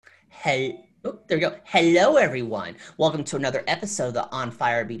Hey, oh, there we go. Hello, everyone. Welcome to another episode of the On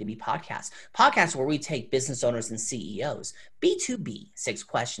Fire B2B podcast where we take business owners and CEOs B2B, 6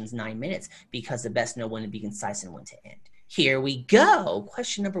 questions, 9 minutes, because the best know when to be concise and when to end. Here we go.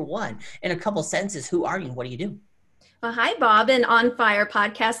 Question number one. In a couple sentences, who are you and what do you do? Well, hi, Bob and On Fire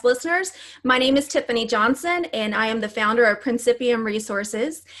podcast listeners. My name is Tiffany Johnson, and I am the founder of Principium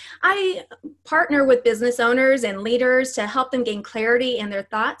Resources. I partner with business owners and leaders to help them gain clarity in their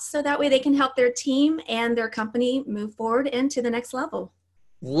thoughts so that way they can help their team and their company move forward into the next level.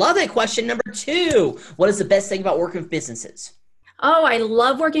 Love it. Question number two. What is the best thing about working with businesses? Oh, I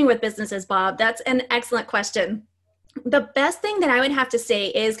love working with businesses, Bob. That's an excellent question. The best thing that I would have to say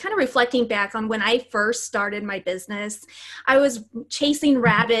is kind of reflecting back on when I first started my business. I was chasing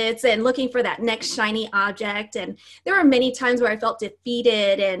rabbits and looking for that next shiny object. And there were many times where I felt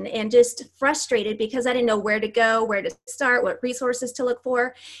defeated and just frustrated because I didn't know where to go, where to start, what resources to look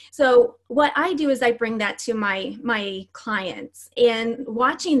for. So what I do is I bring that to my clients, and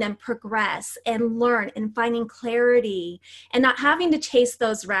watching them progress and learn and finding clarity and not having to chase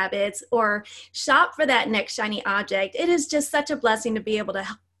those rabbits or shop for that next shiny object. It is just such a blessing to be able to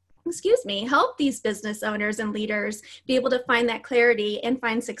help these business owners and leaders be able to find that clarity and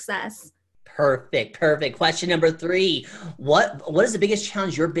find success. Perfect. Question number three. What is the biggest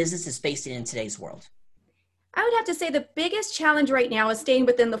challenge your business is facing in today's world? I would have to say the biggest challenge right now is staying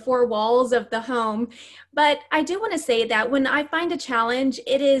within the four walls of the home. But I do want to say that when I find a challenge,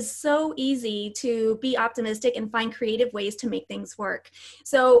 it is so easy to be optimistic and find creative ways to make things work.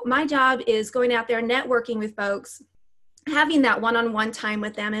 So my job is going out there, networking with folks, having that one-on-one time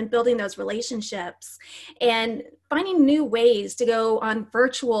with them and building those relationships and finding new ways to go on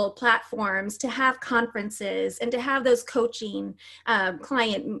virtual platforms, to have conferences and to have those coaching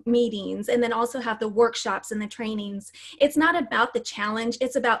client meetings, and then also have the workshops and the trainings. It's not about the challenge,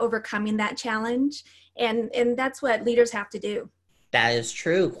 it's about overcoming that challenge. And that's what leaders have to do. That is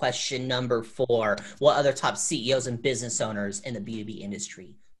true. Question number four. What other top CEOs and business owners in the B2B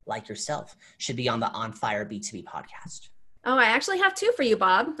industry, like yourself, should be on the On Fire B2B podcast? Oh, I actually have two for you,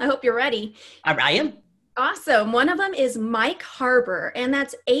 Bob. I hope you're ready. I am. Awesome. One of them is Mike Harbour, and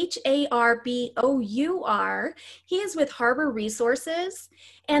that's Harbour. He is with Harbour Resources.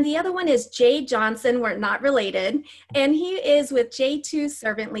 And the other one is Jay Johnson. We're not related. And he is with J2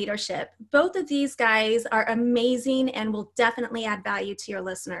 Servant Leadership. Both of these guys are amazing and will definitely add value to your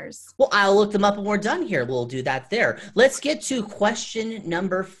listeners. Well, I'll look them up when we're done here. We'll do that there. Let's get to question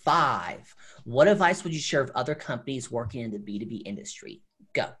number five. What advice would you share with other companies working in the B2B industry?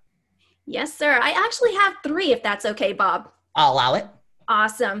 Go. Yes, sir. I actually have three, if that's okay, Bob. I'll allow it.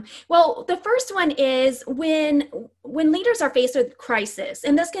 Awesome. Well, the first one is when leaders are faced with crisis,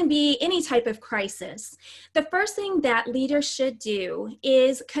 and this can be any type of crisis, the first thing that leaders should do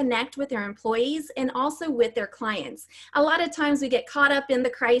is connect with their employees and also with their clients. A lot of times we get caught up in the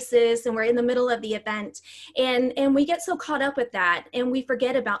crisis and we're in the middle of the event, and we get so caught up with that and we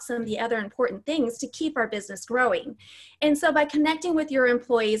forget about some of the other important things to keep our business growing. And so by connecting with your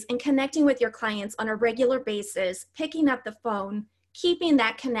employees and connecting with your clients on a regular basis, picking up the phone, keeping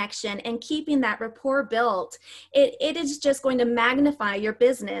that connection and keeping that rapport built, it is just going to magnify your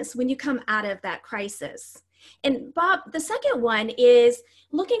business when you come out of that crisis. And Bob, the second one is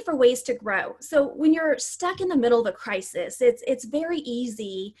looking for ways to grow. So when you're stuck in the middle of a crisis, it's very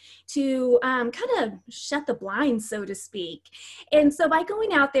easy to kind of shut the blinds, so to speak. And so by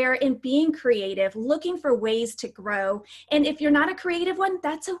going out there and being creative, looking for ways to grow, and if you're not a creative one,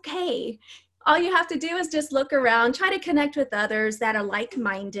 that's okay. All you have to do is just look around, try to connect with others that are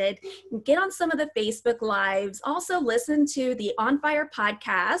like-minded, get on some of the Facebook Lives, also listen to the On Fire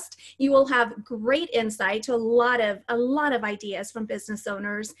podcast. You will have great insight to a lot of ideas from business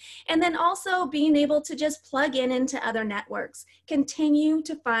owners. And then also being able to just plug into other networks, continue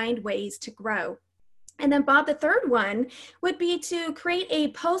to find ways to grow. And then Bob, the third one would be to create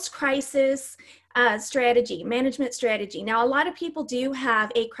a post-crisis management strategy. Now, a lot of people do have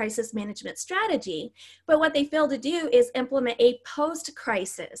a crisis management strategy, but what they fail to do is implement a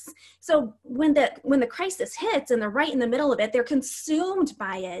post-crisis. So when the crisis hits and they're right in the middle of it, they're consumed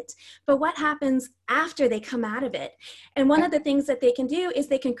by it. But what happens after they come out of it? And one of the things that they can do is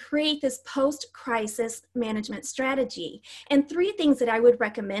they can create this post-crisis management strategy. And three things that I would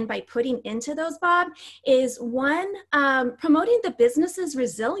recommend by putting into those, Bob, is one, promoting the business's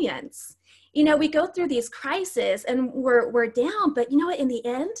resilience. we go through these crises and we're down, but you know what, in the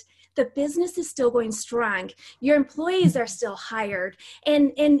end, the business is still going strong. Your employees are still hired.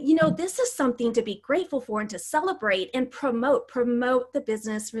 And this is something to be grateful for and to celebrate and promote the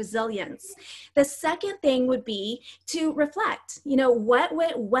business resilience. The second thing would be to reflect, what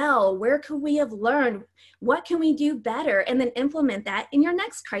went well? Where could we have learned? What can we do better? And then implement that in your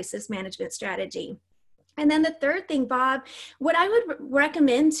next crisis management strategy. And then the third thing, Bob, what I would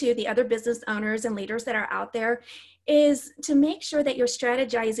recommend to the other business owners and leaders that are out there is to make sure that you're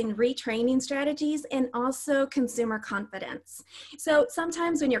strategizing retraining strategies and also consumer confidence. So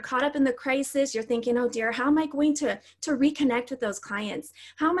sometimes when you're caught up in the crisis, you're thinking, oh dear, how am I going to reconnect with those clients?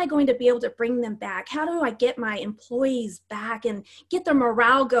 How am I going to be able to bring them back? How do I get my employees back and get their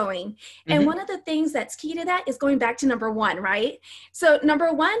morale going? Mm-hmm. And one of the things that's key to that is going back to number one, right? So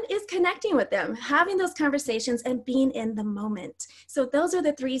number one is connecting with them, having those conversations and being in the moment. So those are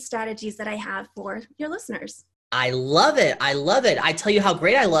the 3 strategies that I have for your listeners. I love it. I love it. I tell you how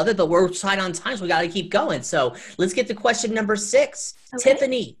great I love it, but we're tight on time, so we got to keep going. So let's get to question number 6. Okay.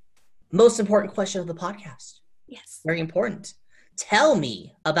 Tiffany, most important question of the podcast. Yes. Very important. Tell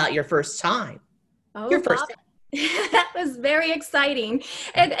me about your first time. Oh, your first time. That was very exciting.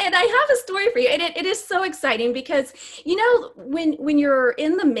 And I have a story for you. And it is so exciting because, when you're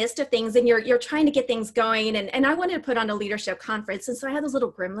in the midst of things and you're trying to get things going, and I wanted to put on a leadership conference. And so I had those little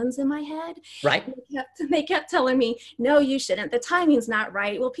gremlins in my head. Right. They kept telling me, no, you shouldn't. The timing's not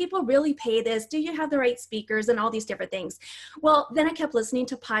right. Will people really pay this? Do you have the right speakers and all these different things? Well, then I kept listening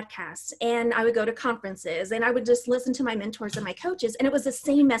to podcasts and I would go to conferences and I would just listen to my mentors and my coaches. And it was the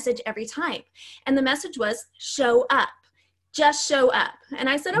same message every time. And the message was, show up, just show up. And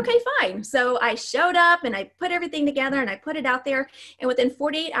I said, okay, fine. So I showed up and I put everything together and I put it out there. And within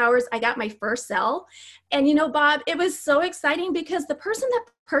 48 hours, I got my first sell. And Bob, it was so exciting because the person that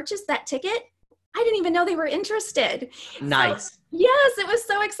purchased that ticket, I didn't even know they were interested. Nice. So, yes, it was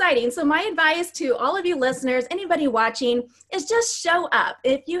so exciting. So my advice to all of you listeners, anybody watching, is just show up.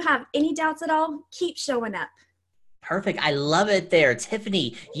 If you have any doubts at all, keep showing up. Perfect. I love it there.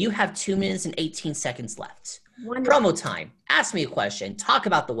 Tiffany, you have 2 minutes and 18 seconds left. Wonderful. Promo time. Ask me a question. Talk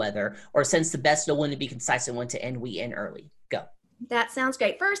about the weather, or since the best know when to be concise and when to end, we end early. Go. That sounds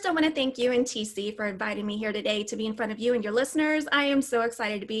great. First, I want to thank you and TC for inviting me here today to be in front of you and your listeners. I am so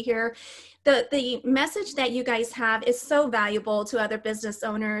excited to be here. The message that you guys have is so valuable to other business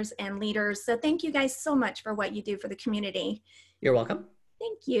owners and leaders. So thank you guys so much for what you do for the community. You're welcome.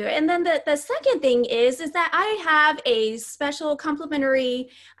 Thank you. And then the second thing is that I have a special complimentary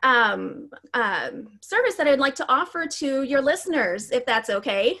service that I'd like to offer to your listeners, if that's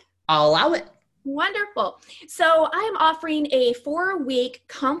okay. I'll allow it. Wonderful. So I am offering a 4-week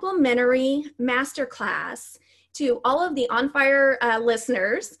complimentary masterclass to all of the On Fire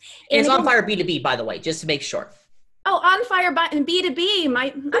listeners. And it's On Fire B2B, by the way, just to make sure. Oh, On Fire B2B.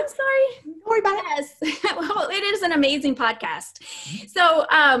 I'm sorry. Don't worry about it. Yes. Well, it is an amazing podcast. So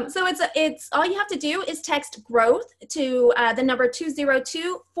it's all you have to do is text growth to the number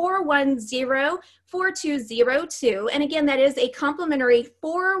 202-410-4202. And again, that is a complimentary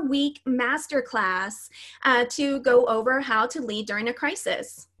 4-week masterclass to go over how to lead during a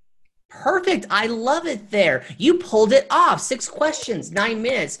crisis. Perfect. I love it there. You pulled it off. 6 questions, 9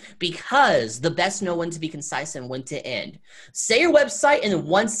 minutes, because the best know when to be concise and when to end. Say your website and then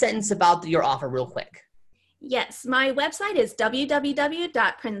 1 sentence about your offer real quick. Yes, my website is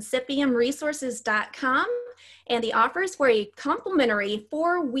www.principiumresources.com, and the offer is for a complimentary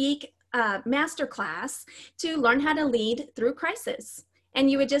 4-week masterclass to learn how to lead through crisis. And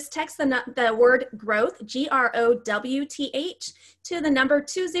you would just text the word growth, GROWTH, to the number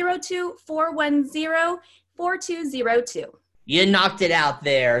 202-410-4202. You knocked it out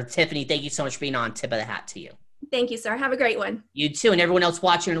there. Tiffany, thank you so much for being on. Tip of the hat to you. Thank you, sir. Have a great one. You too. And everyone else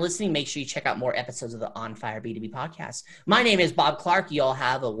watching or listening, make sure you check out more episodes of the On Fire B2B podcast. My name is Bob Clark. You all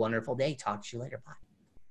have a wonderful day. Talk to you later. Bye.